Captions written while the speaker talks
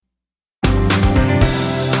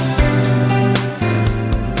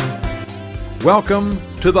Welcome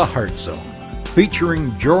to the Heart Zone,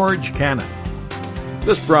 featuring George Cannon.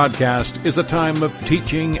 This broadcast is a time of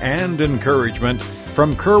teaching and encouragement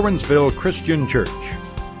from Curwensville Christian Church.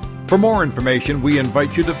 For more information, we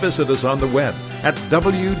invite you to visit us on the web at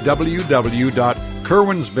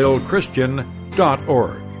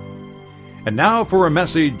www.curwensvillechristian.org. And now for a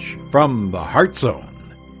message from the Heart Zone.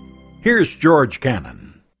 Here's George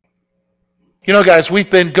Cannon. You know, guys,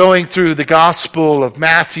 we've been going through the Gospel of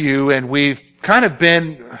Matthew, and we've kind of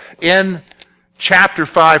been in chapter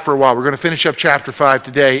 5 for a while. We're going to finish up chapter 5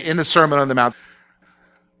 today in the Sermon on the Mount.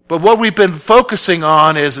 But what we've been focusing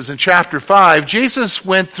on is in chapter 5, Jesus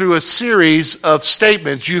went through a series of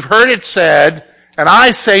statements. You've heard it said, and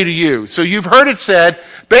I say to you. So you've heard it said,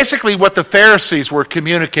 basically what the Pharisees were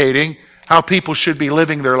communicating, how people should be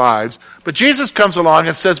living their lives. But Jesus comes along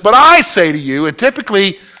and says, but I say to you, and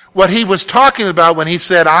typically what he was talking about when he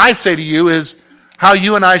said, I say to you, is how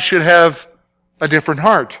you and I should have a different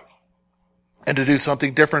heart and to do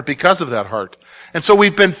something different because of that heart. And so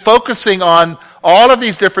we've been focusing on all of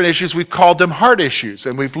these different issues. We've called them heart issues.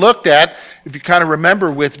 And we've looked at, if you kind of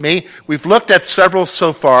remember with me, we've looked at several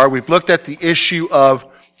so far. We've looked at the issue of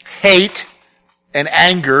hate and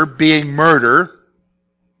anger being murder.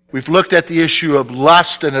 We've looked at the issue of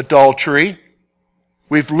lust and adultery.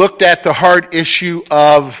 We've looked at the heart issue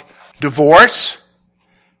of divorce.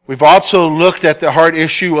 We've also looked at the heart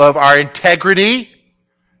issue of our integrity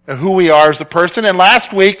and who we are as a person. And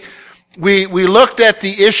last week, we looked at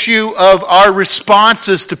the issue of our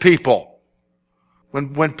responses to people.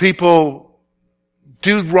 When people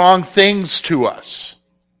do wrong things to us.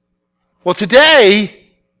 Well, today,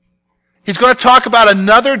 he's going to talk about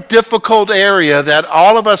another difficult area that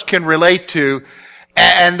all of us can relate to,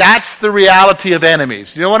 and that's the reality of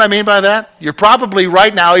enemies. You know what I mean by that? You're probably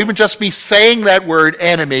right now, even just me saying that word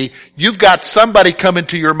enemy, you've got somebody come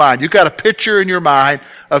into your mind. You've got a picture in your mind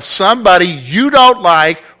of somebody you don't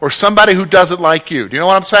like or somebody who doesn't like you. Do you know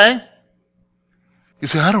what I'm saying? You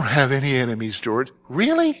say, I don't have any enemies, George.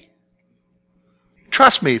 Really?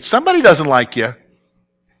 Trust me, somebody doesn't like you.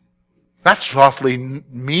 That's awfully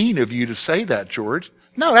mean of you to say that, George.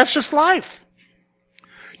 No, that's just life.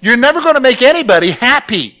 You're never going to make anybody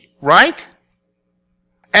happy, right?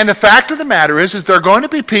 And the fact of the matter is there are going to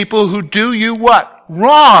be people who do you what?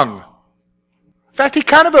 Wrong. In fact, he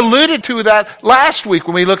kind of alluded to that last week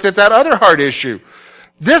when we looked at that other heart issue.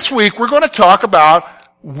 This week, we're going to talk about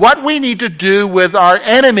what we need to do with our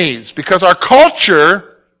enemies, because our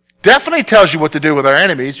culture definitely tells you what to do with our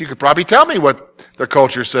enemies. You could probably tell me what the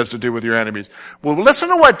culture says to do with your enemies. Well, listen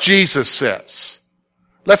to what Jesus says.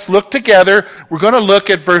 Let's look together. We're going to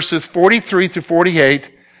look at verses 43 through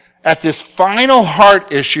 48 at this final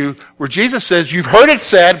heart issue where Jesus says, you've heard it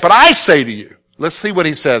said, but I say to you. Let's see what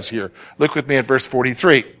he says here. Look with me at verse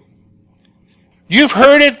 43. You've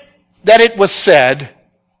heard it that it was said,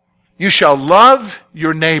 you shall love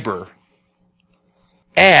your neighbor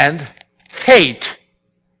and hate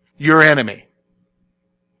your enemy.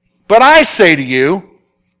 But I say to you,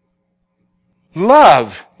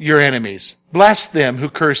 love your enemies. Bless them who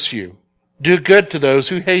curse you. Do good to those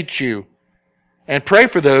who hate you. And pray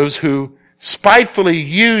for those who spitefully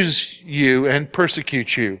use you and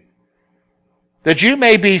persecute you. That you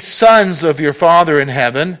may be sons of your Father in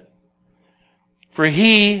heaven. For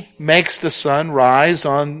he makes the sun rise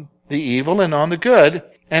on the evil and on the good,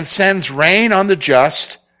 and sends rain on the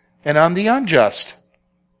just and on the unjust.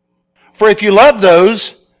 For if you love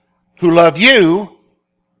those who love you,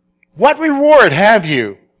 what reward have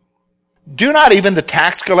you? Do not even the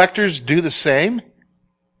tax collectors do the same?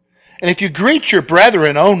 And if you greet your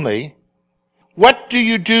brethren only, what do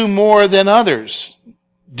you do more than others?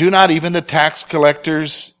 Do not even the tax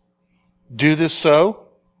collectors do this so?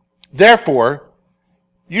 Therefore,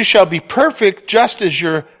 you shall be perfect just as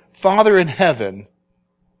your Father in heaven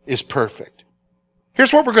is perfect.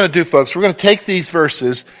 Here's what we're going to do, folks. We're going to take these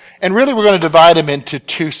verses, and really we're going to divide them into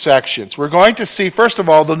two sections. We're going to see, first of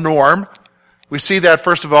all, the norm. We see that,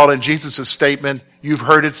 first of all, in Jesus' statement, you've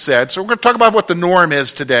heard it said. So we're going to talk about what the norm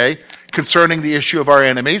is today concerning the issue of our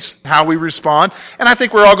enemies, how we respond. And I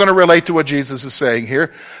think we're all going to relate to what Jesus is saying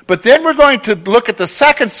here. But then we're going to look at the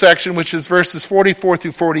second section, which is verses 44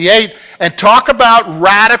 through 48, and talk about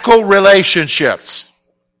radical relationships.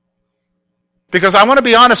 Because I want to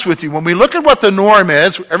be honest with you, when we look at what the norm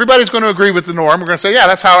is, everybody's going to agree with the norm. We're going to say, yeah,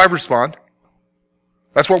 that's how I respond.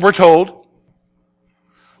 That's what we're told.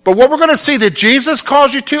 But what we're going to see that Jesus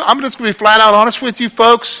calls you to, I'm just going to be flat out honest with you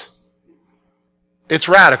folks, it's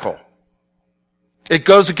radical. It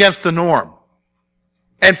goes against the norm.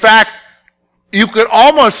 In fact, you could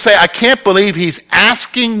almost say, I can't believe he's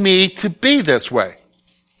asking me to be this way.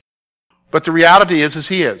 But the reality is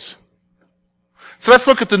he is. So let's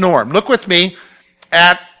look at the norm. Look with me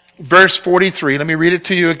at verse 43. Let me read it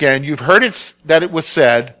to you again. You've heard that it was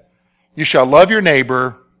said, you shall love your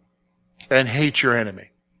neighbor and hate your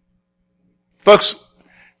enemy. Folks,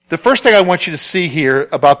 the first thing I want you to see here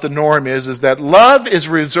about the norm is that love is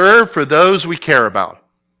reserved for those we care about.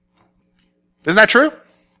 Isn't that true?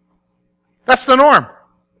 That's the norm.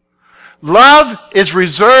 Love is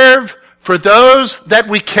reserved for those that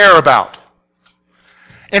we care about.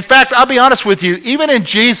 In fact, I'll be honest with you, even in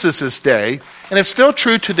Jesus' day, and it's still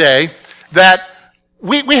true today, that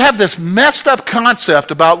we have this messed up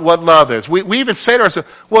concept about what love is. We even say to ourselves,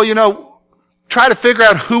 well, try to figure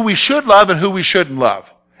out who we should love and who we shouldn't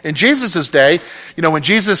love. In Jesus' day, when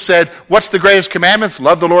Jesus said, what's the greatest commandments?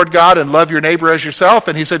 Love the Lord God and love your neighbor as yourself.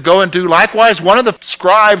 And he said, go and do likewise. One of the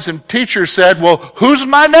scribes and teachers said, well, who's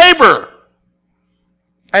my neighbor?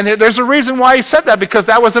 And there's a reason why he said that, because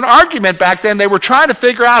that was an argument back then. They were trying to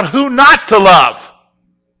figure out who not to love.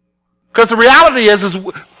 Because the reality is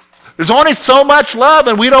there's only so much love,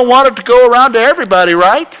 and we don't want it to go around to everybody,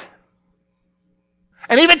 right?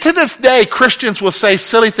 And even to this day, Christians will say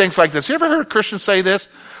silly things like this. You ever heard Christians say this?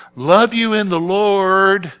 Love you in the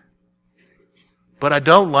Lord, but I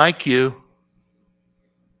don't like you.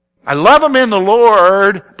 I love him in the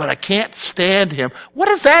Lord, but I can't stand him. What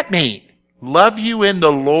does that mean? Love you in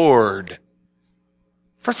the Lord.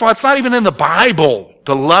 First of all, it's not even in the Bible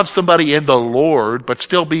to love somebody in the Lord, but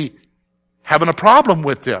still be having a problem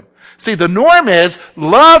with them. See, the norm is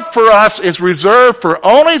love for us is reserved for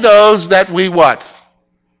only those that we what?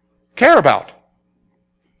 Care about.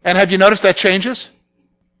 And have you noticed that changes?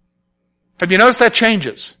 Have you noticed that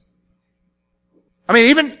changes?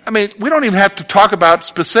 We don't even have to talk about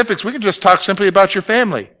specifics. We can just talk simply about your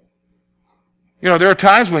family. There are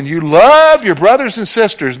times when you love your brothers and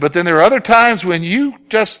sisters, but then there are other times when you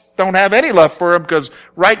just don't have any love for them because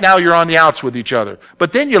right now you're on the outs with each other.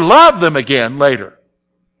 But then you love them again later.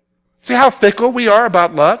 See how fickle we are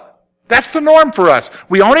about love? That's the norm for us.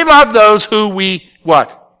 We only love those who we,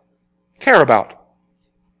 what? Care about.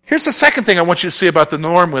 Here's the second thing I want you to see about the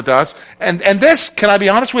norm with us. And this, can I be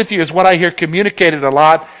honest with you, is what I hear communicated a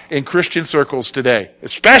lot in Christian circles today.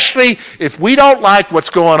 Especially if we don't like what's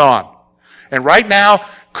going on. And right now,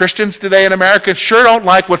 Christians today in America sure don't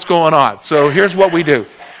like what's going on. So here's what we do.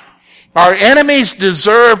 Our enemies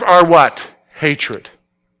deserve our what? Hatred.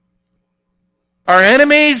 Our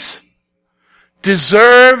enemies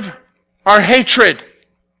deserve our hatred.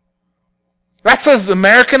 That's as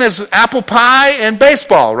American as apple pie and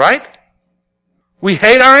baseball, right? We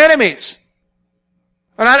hate our enemies.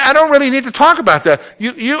 And I don't really need to talk about that.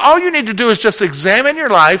 All you need to do is just examine your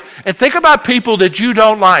life and think about people that you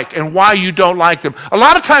don't like and why you don't like them. A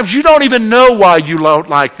lot of times you don't even know why you don't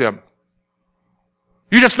like them.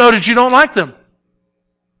 You just know that you don't like them.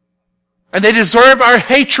 And they deserve our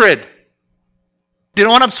hatred. Do you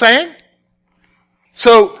know what I'm saying?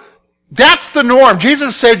 So that's the norm.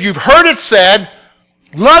 Jesus said, you've heard it said,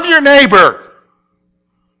 love your neighbor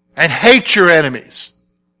and hate your enemies.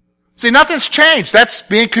 See, nothing's changed. That's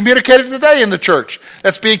being communicated today in the church.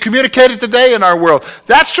 That's being communicated today in our world.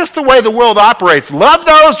 That's just the way the world operates. Love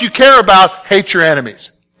those you care about, hate your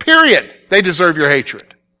enemies. Period. They deserve your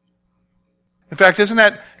hatred. In fact, isn't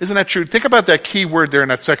that true? Think about that key word there in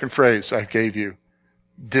that second phrase I gave you.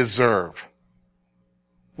 Deserve.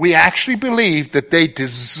 We actually believe that they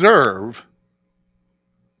deserve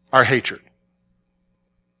our hatred.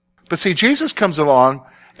 But see, Jesus comes along,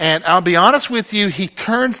 and I'll be honest with you, he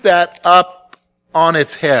turns that up on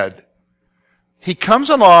its head. He comes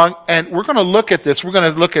along, and we're going to look at this. We're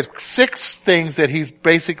going to look at 6 things that he's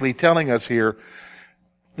basically telling us here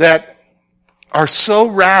that are so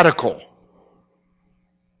radical.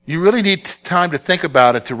 You really need time to think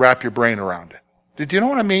about it to wrap your brain around it. Do you know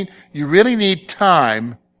what I mean? You really need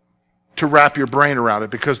time to wrap your brain around it,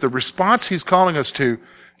 because the response he's calling us to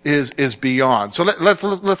is beyond. So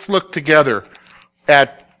let's look together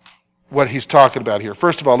at what he's talking about here.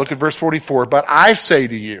 First of all, look at verse 44. But I say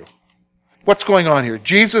to you, what's going on here?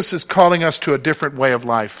 Jesus is calling us to a different way of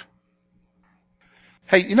life.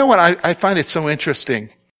 Hey, you know what? I find it so interesting.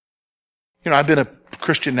 I've been a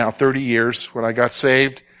Christian now 30 years. When I got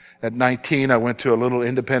saved at 19, I went to a little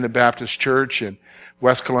independent Baptist church in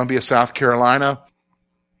West Columbia, South Carolina.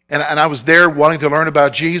 And I was there wanting to learn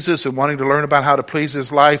about Jesus and wanting to learn about how to please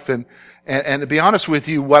his life. And to be honest with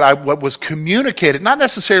you, what was communicated, not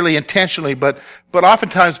necessarily intentionally, but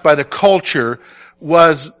oftentimes by the culture,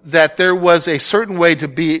 was that there was a certain way to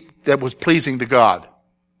be that was pleasing to God.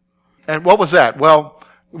 And what was that? Well,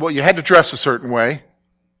 you had to dress a certain way.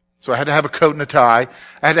 So I had to have a coat and a tie.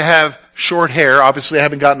 I had to have short hair. Obviously, I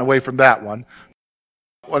haven't gotten away from that one.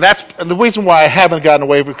 Well, that's the reason why I haven't gotten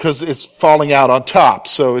away, because it's falling out on top.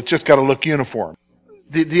 So it's just got to look uniform.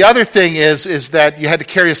 The other thing is that you had to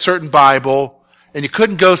carry a certain Bible, and you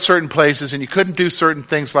couldn't go certain places, and you couldn't do certain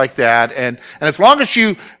things like that. And as long as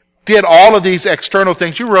you did all of these external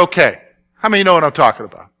things, you were okay. How many know what I'm talking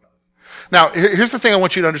about? Now, here's the thing I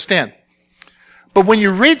want you to understand. But when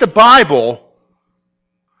you read the Bible,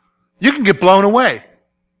 you can get blown away.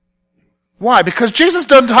 Why? Because Jesus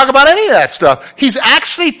doesn't talk about any of that stuff. He's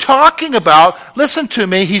actually talking about, listen to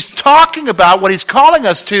me, he's talking about what he's calling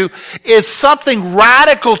us to is something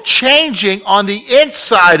radical changing on the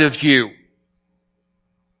inside of you.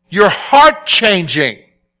 Your heart changing.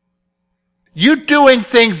 You doing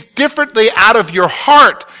things differently out of your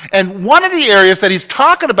heart. And one of the areas that he's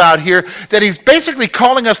talking about here, that he's basically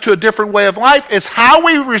calling us to a different way of life, is how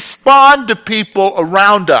we respond to people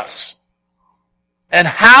around us. And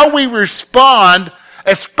how we respond,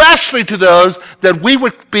 especially to those that we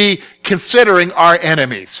would be considering our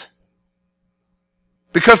enemies.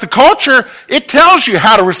 Because the culture, it tells you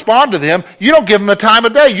how to respond to them. You don't give them the time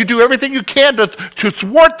of day. You do everything you can to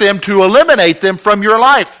thwart them, to eliminate them from your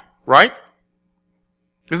life. Right?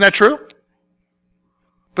 Isn't that true?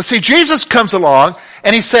 But see, Jesus comes along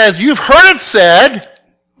and he says, you've heard it said,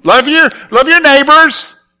 love your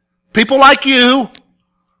neighbors, people like you,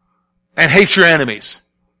 and hate your enemies.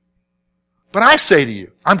 But I say to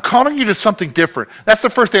you, I'm calling you to something different. That's the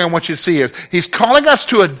first thing I want you to see is he's calling us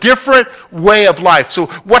to a different way of life. So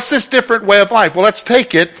what's this different way of life? Well, let's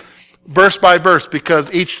take it verse by verse,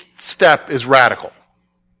 because each step is radical.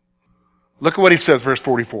 Look at what he says, verse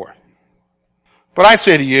 44. But I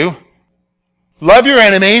say to you, love your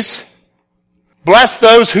enemies, bless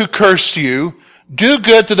those who curse you, do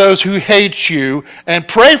good to those who hate you, and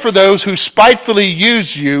pray for those who spitefully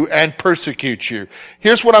use you and persecute you.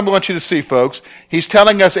 Here's what I want you to see, folks. He's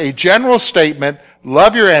telling us a general statement,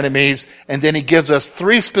 love your enemies, and then he gives us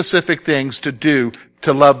 3 specific things to do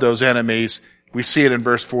to love those enemies. We see it in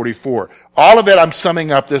verse 44. All of it I'm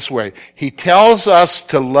summing up this way. He tells us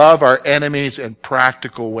to love our enemies in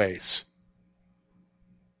practical ways.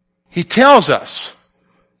 He tells us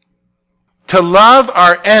to love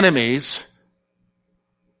our enemies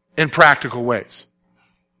in practical ways.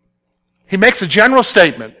 He makes a general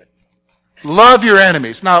statement. Love your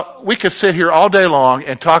enemies. Now, we could sit here all day long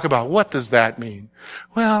and talk about what does that mean.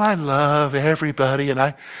 Well, I love everybody, and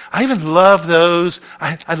I even love those.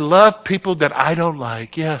 I love people that I don't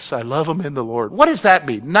like. Yes, I love them in the Lord. What does that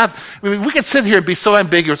mean? We could sit here and be so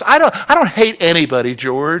ambiguous. I don't hate anybody,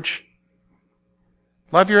 George.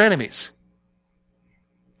 Love your enemies.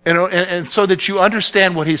 And so that you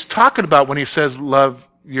understand what he's talking about when he says love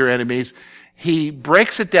your enemies, he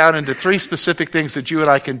breaks it down into 3 specific things that you and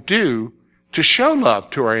I can do to show love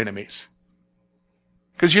to our enemies.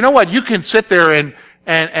 Because you know what? You can sit there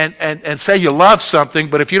and say you love something,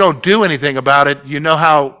 but if you don't do anything about it, you know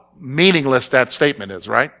how meaningless that statement is,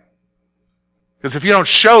 right? Because if you don't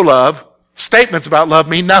show love, statements about love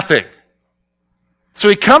mean nothing. So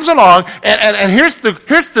he comes along, and here's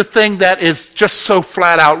the thing that is just so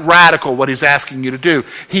flat out radical, what he's asking you to do.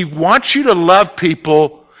 He wants you to love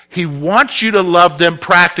people. He wants you to love them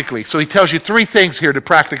practically. So he tells you 3 things here to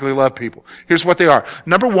practically love people. Here's what they are.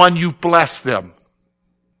 Number 1, you bless them.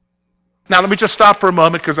 Now let me just stop for a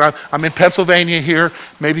moment, because I'm in Pennsylvania here.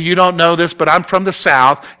 Maybe you don't know this, but I'm from the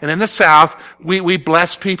South. And in the South, we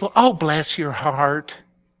bless people. Oh, bless your heart.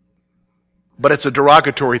 But it's a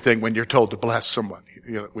derogatory thing when you're told to bless someone.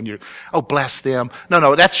 You know, oh, bless them.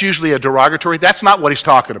 No, that's usually a derogatory. That's not what he's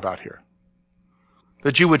talking about here.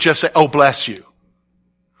 That you would just say, oh, bless you.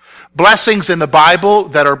 Blessings in the Bible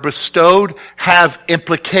that are bestowed have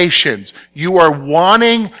implications. You are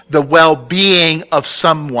wanting the well-being of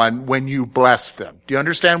someone when you bless them. Do you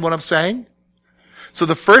understand what I'm saying? So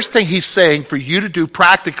the first thing he's saying for you to do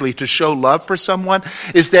practically to show love for someone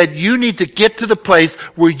is that you need to get to the place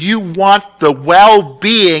where you want the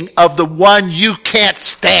well-being of the one you can't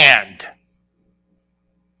stand.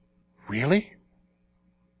 Really?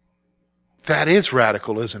 That is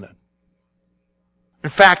radical, isn't it? In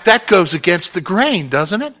fact, that goes against the grain,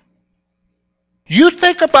 doesn't it? You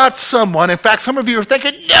think about someone, in fact, some of you are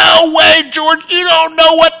thinking, no way, George, you don't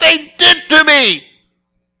know what they did to me.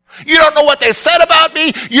 You don't know what they said about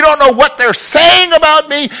me. You don't know what they're saying about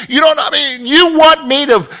me. You don't know, you want me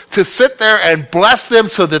to sit there and bless them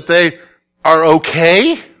so that they are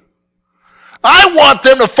okay? I want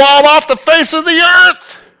them to fall off the face of the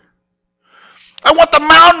earth. I want the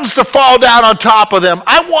mountains to fall down on top of them.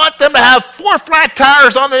 I want them to have 4 flat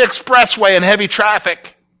tires on the expressway in heavy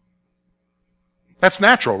traffic. That's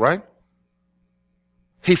natural, right?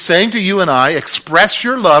 He's saying to you and I, express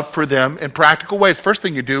your love for them in practical ways. First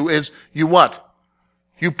thing you do is you what?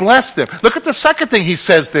 You bless them. Look at the second thing he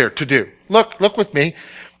says there to do. Look with me.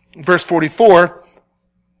 Verse 44.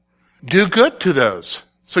 Do good to those.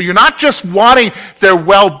 So you're not just wanting their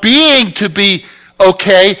well-being to be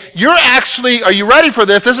okay. You're actually, are you ready for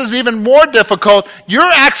this? This is even more difficult. You're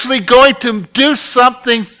actually going to do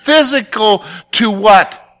something physical to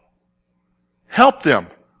what? Help them.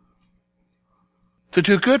 To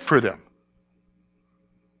do good for them.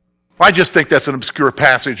 I just think that's an obscure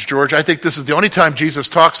passage, George. I think this is the only time Jesus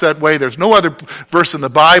talks that way. There's no other verse in the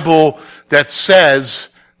Bible that says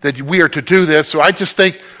that we are to do this. So I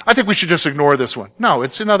think we should just ignore this one. No,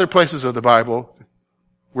 it's in other places of the Bible.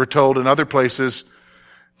 We're told in other places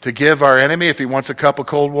to give our enemy, if he wants a cup of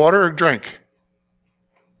cold water, a drink.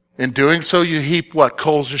 In doing so, you heap what?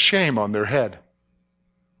 Coals of shame on their head.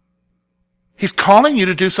 He's calling you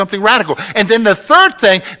to do something radical. And then the third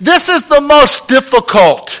thing, this is the most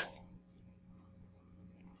difficult.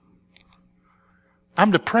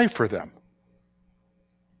 I'm to pray for them.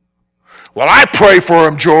 Well, I pray for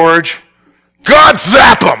them, George. God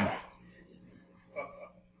zap them.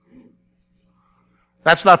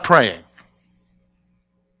 That's not praying.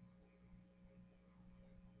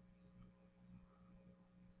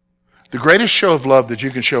 The greatest show of love that you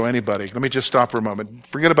can show anybody, let me just stop for a moment.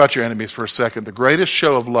 Forget about your enemies for a second. The greatest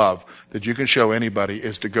show of love that you can show anybody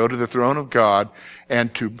is to go to the throne of God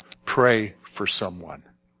and to pray for someone.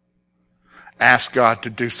 Ask God to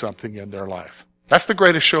do something in their life. That's the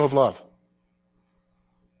greatest show of love.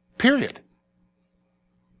 Period.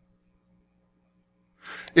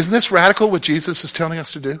 Isn't this radical what Jesus is telling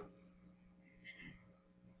us to do?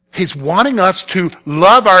 He's wanting us to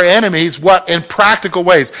love our enemies, what? In practical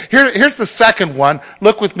ways. Here's the second one.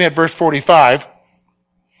 Look with me at verse 45.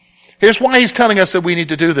 Here's why he's telling us that we need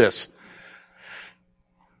to do this.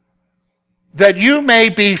 That you may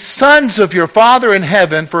be sons of your Father in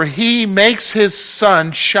heaven, for he makes his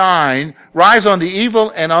sun shine, rise on the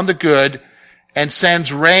evil and on the good, and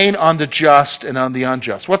sends rain on the just and on the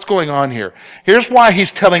unjust. What's going on here? Here's why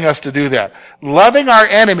he's telling us to do that. Loving our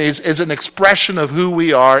enemies is an expression of who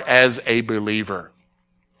we are as a believer.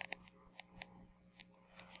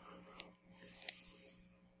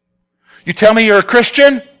 You tell me you're a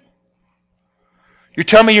Christian? You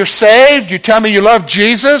tell me you're saved? You tell me you love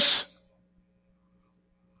Jesus?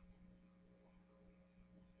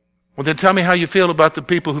 Well, then tell me how you feel about the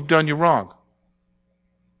people who've done you wrong.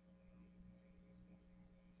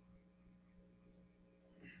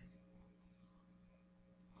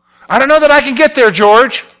 I don't know that I can get there,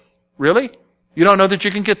 George. Really? You don't know that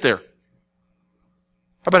you can get there?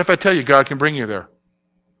 How about if I tell you God can bring you there?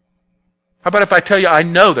 How about if I tell you I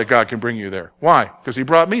know that God can bring you there? Why? Because he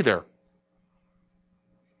brought me there.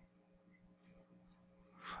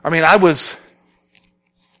 I mean, I was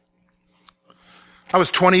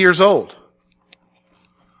 20 years old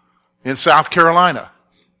in South Carolina.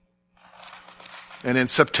 And in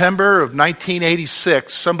September of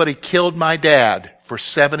 1986, somebody killed my dad for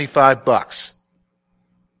 $75.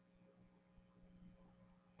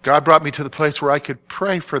 God brought me to the place where I could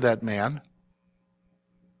pray for that man.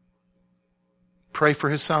 Pray for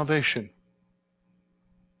his salvation.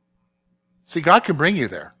 See, God can bring you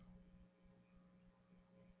there.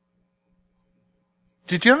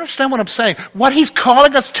 Did you understand what I'm saying? What he's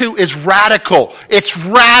calling us to is radical. It's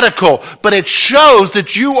radical, but it shows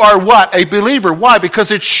that you are what? A believer. Why?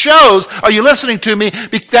 Because it shows, are you listening to me?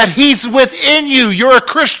 That he's within you. You're a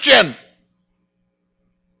Christian.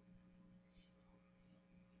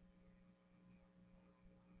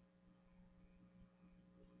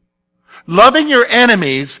 Loving your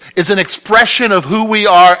enemies is an expression of who we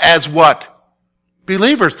are as what?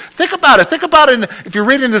 Believers. Think about it. Think about it. If you're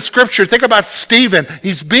reading the scripture, think about Stephen.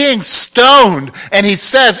 He's being stoned, and he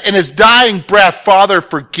says in his dying breath, Father,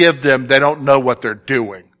 forgive them. They don't know what they're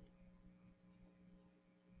doing.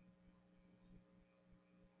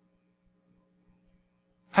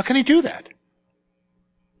 How can he do that?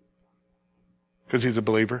 Because he's a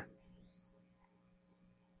believer.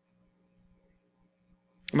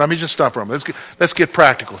 Let me just stop for a moment. Let's get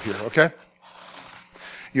practical here, okay?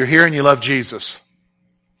 You're here and you love Jesus.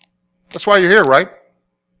 That's why you're here, right?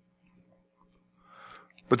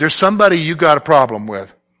 But there's somebody you got a problem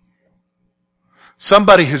with.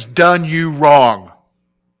 Somebody who's done you wrong.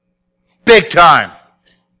 Big time.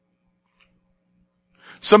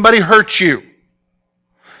 Somebody hurt you.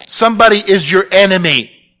 Somebody is your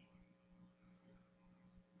enemy.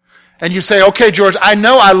 And you say, okay, George, I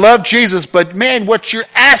know I love Jesus, but man, what you're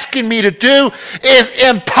asking me to do is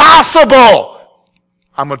impossible.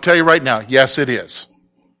 I'm going to tell you right now, yes, it is.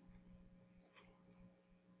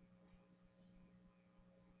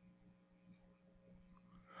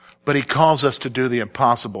 But he calls us to do the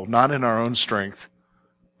impossible, not in our own strength,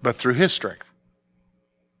 but through his strength.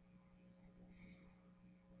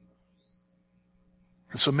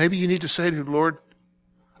 And so maybe you need to say to the Lord,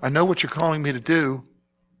 I know what you're calling me to do.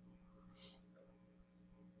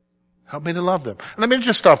 Help me to love them. Let me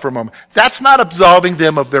just stop for a moment. That's not absolving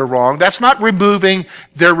them of their wrong. That's not removing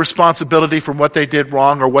their responsibility from what they did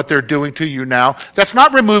wrong or what they're doing to you now. That's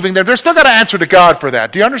not removing them. They're still got to answer to God for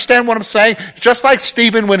that. Do you understand what I'm saying? Just like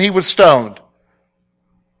Stephen when he was stoned.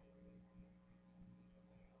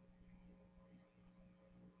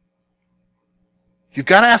 You've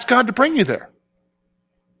got to ask God to bring you there.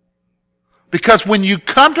 Because when you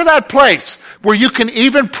come to that place where you can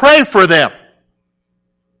even pray for them,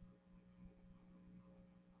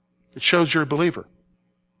 it shows you're a believer.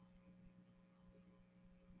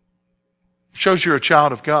 It shows you're a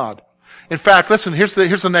child of God. In fact, listen, here's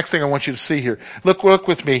the next thing I want you to see here. Look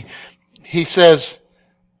with me. He says,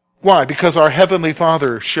 why? Because our Heavenly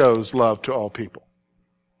Father shows love to all people.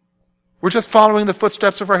 We're just following the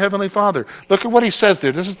footsteps of our Heavenly Father. Look at what he says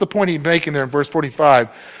there. This is the point he's making there in verse 45.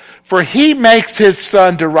 For he makes his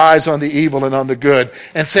sun to rise on the evil and on the good,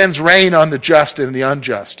 and sends rain on the just and the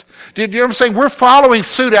unjust. Do you know what I'm saying? We're following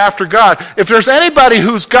suit after God. If there's anybody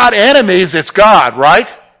who's got enemies, it's God,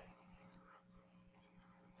 right?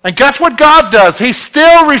 And guess what God does? He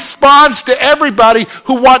still responds to everybody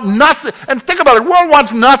who want nothing. And think about it, the world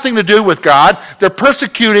wants nothing to do with God. They're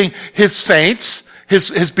persecuting his saints,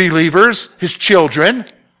 his believers, his children,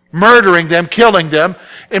 murdering them, killing them.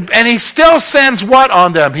 And he still sends what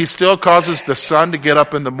on them? He still causes the sun to get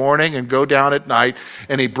up in the morning and go down at night.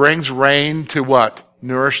 And he brings rain to what?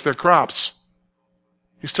 Nourish their crops.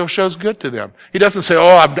 He still shows good to them. He doesn't say,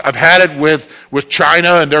 oh, I've had it with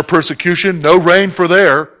China and their persecution. No rain for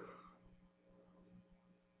there.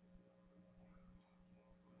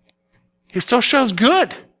 He still shows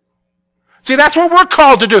good. See, that's what we're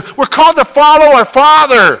called to do. We're called to follow our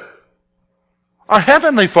Father, our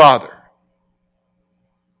Heavenly Father.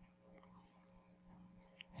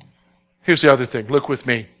 Here's the other thing. Look with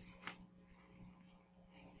me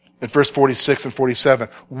at verse 46 and 47.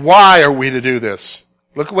 Why are we to do this?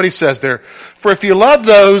 Look at what he says there. For if you love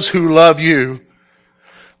those who love you,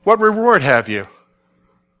 what reward have you?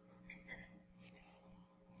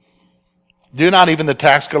 Do not even the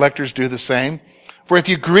tax collectors do the same? For if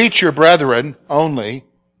you greet your brethren only,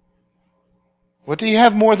 what do you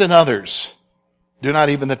have more than others? Do not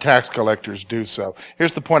even the tax collectors do so.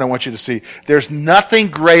 Here's the point I want you to see. There's nothing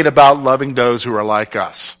great about loving those who are like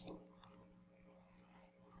us.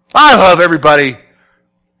 I love everybody,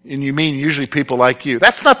 and you mean usually people like you.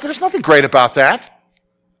 There's nothing great about that.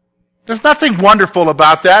 There's nothing wonderful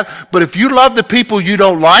about that. But if you love the people you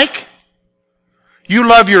don't like, you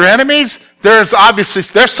love your enemies, there's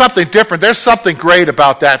something different. There's something great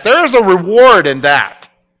about that. There's a reward in that.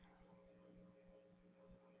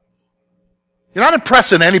 You're not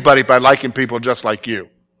impressing anybody by liking people just like you.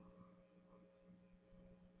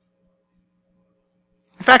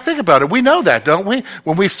 In fact, think about it. We know that, don't we?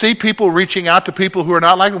 When we see people reaching out to people who are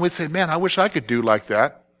not like them, we say, man, I wish I could do like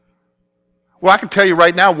that. Well, I can tell you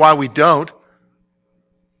right now why we don't.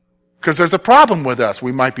 Because there's a problem with us.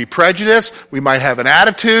 We might be prejudiced. We might have an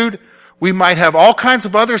attitude. We might have all kinds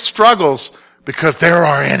of other struggles because they're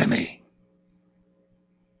our enemy.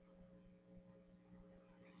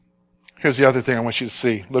 Here's the other thing I want you to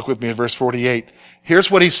see. Look with me at verse 48.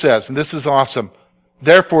 Here's what he says, and this is awesome.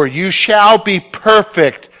 Therefore, you shall be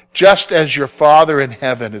perfect, just as your Father in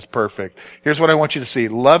heaven is perfect. Here's what I want you to see.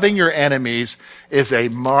 Loving your enemies is a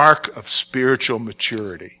mark of spiritual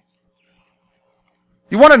maturity.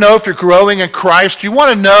 You want to know if you're growing in Christ. You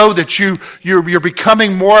want to know that you're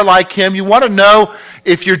becoming more like Him. You want to know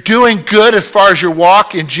if you're doing good as far as your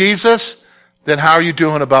walk in Jesus. Then how are you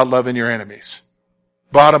doing about loving your enemies?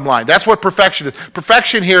 Bottom line. That's what perfection is.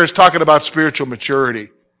 Perfection here is talking about spiritual maturity.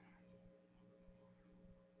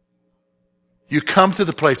 You come to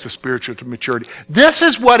the place of spiritual maturity. This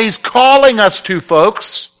is what He's calling us to,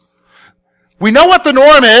 folks. We know what the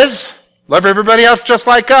norm is. Love everybody else just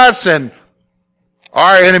like us, and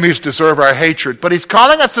our enemies deserve our hatred. But He's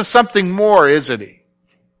calling us to something more, isn't He?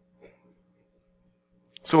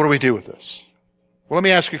 So what do we do with this? Well, let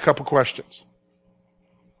me ask you a couple questions.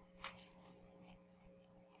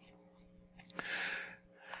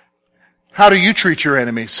 How do you treat your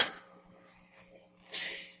enemies?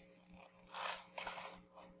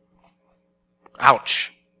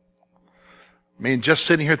 Ouch. I mean, just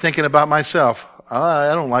sitting here thinking about myself, I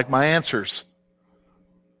don't like my answers.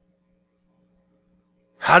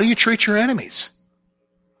 How do you treat your enemies?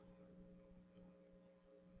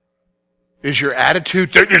 Is your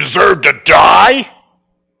attitude, they deserve to die?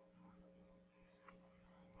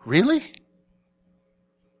 Really?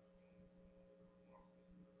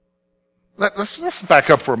 Let's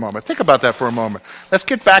back up for a moment. Think about that for a moment. Let's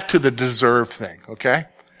get back to the deserve thing, okay?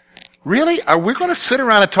 Really? Are we going to sit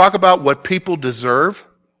around and talk about what people deserve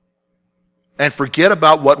and forget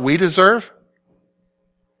about what we deserve?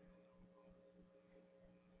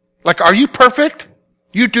 Like, are you perfect?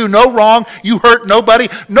 You do no wrong. You hurt nobody.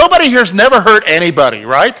 Nobody here's never hurt anybody,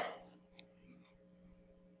 right?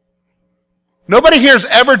 Nobody here's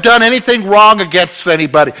ever done anything wrong against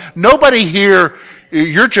anybody. Nobody here,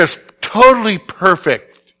 you're just totally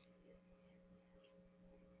perfect.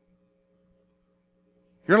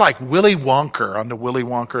 You're like Willy Wonka on the Willy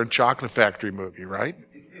Wonka and Chocolate Factory movie, right?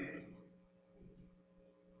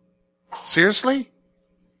 Seriously?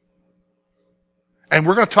 And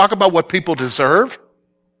we're going to talk about what people deserve?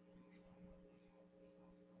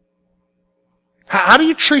 How do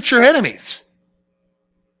you treat your enemies?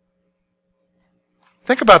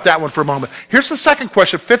 Think about that one for a moment. Here's the second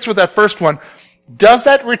question. It fits with that first one. Does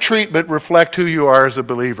that treatment reflect who you are as a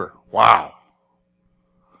believer? Wow.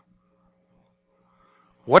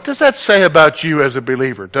 What does that say about you as a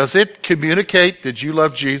believer? Does it communicate that you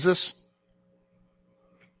love Jesus?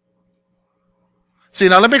 See,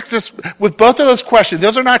 now let me just, with both of those questions,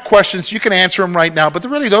 those are not questions, you can answer them right now, but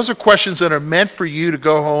really those are questions that are meant for you to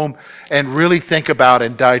go home and really think about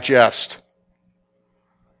and digest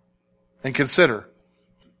and consider.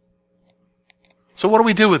 So what do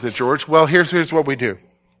we do with it, George? Well, here's what we do.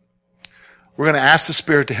 We're going to ask the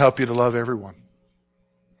Spirit to help you to love everyone.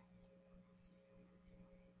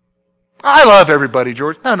 I love everybody,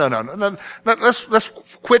 George. No. Let's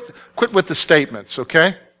quit with the statements,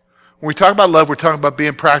 okay? When we talk about love, we're talking about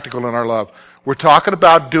being practical in our love. We're talking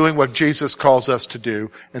about doing what Jesus calls us to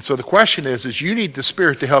do. And so the question is you need the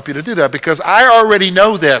Spirit to help you to do that, because I already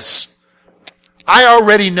know this. I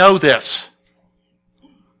already know this.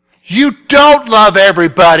 You don't love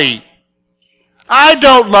everybody. I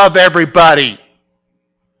don't love everybody.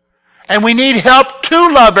 And we need help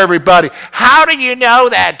to love everybody. How do you know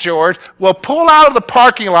that, George? Well, pull out of the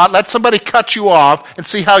parking lot, let somebody cut you off, and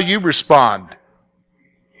see how you respond.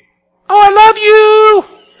 Oh, I love you.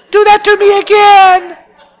 Do that to me again.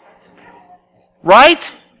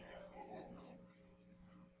 Right?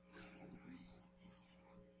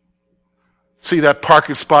 See that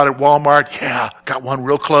parking spot at Walmart? Yeah, got one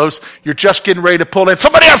real close. You're just getting ready to pull in.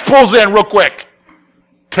 Somebody else pulls in real quick.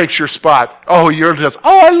 Takes your spot. Oh, you're just,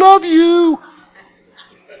 oh, I love you.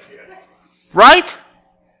 Right?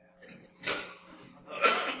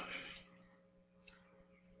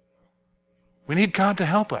 We need God to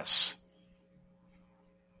help us.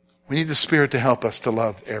 We need the Spirit to help us to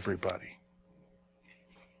love everybody.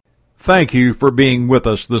 Thank you for being with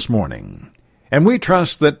us this morning. And we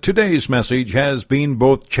trust that today's message has been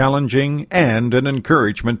both challenging and an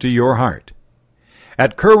encouragement to your heart.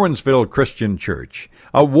 At Curwensville Christian Church,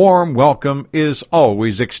 a warm welcome is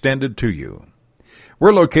always extended to you.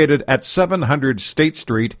 We're located at 700 State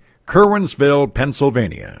Street, Curwensville,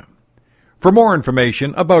 Pennsylvania. For more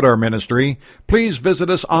information about our ministry, please visit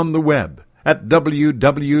us on the web at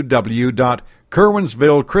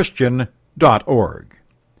www.curwensvillechristian.org.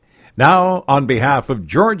 Now, on behalf of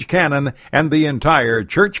George Cannon and the entire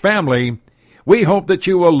church family, we hope that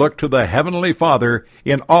you will look to the Heavenly Father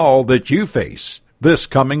in all that you face this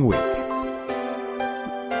coming week.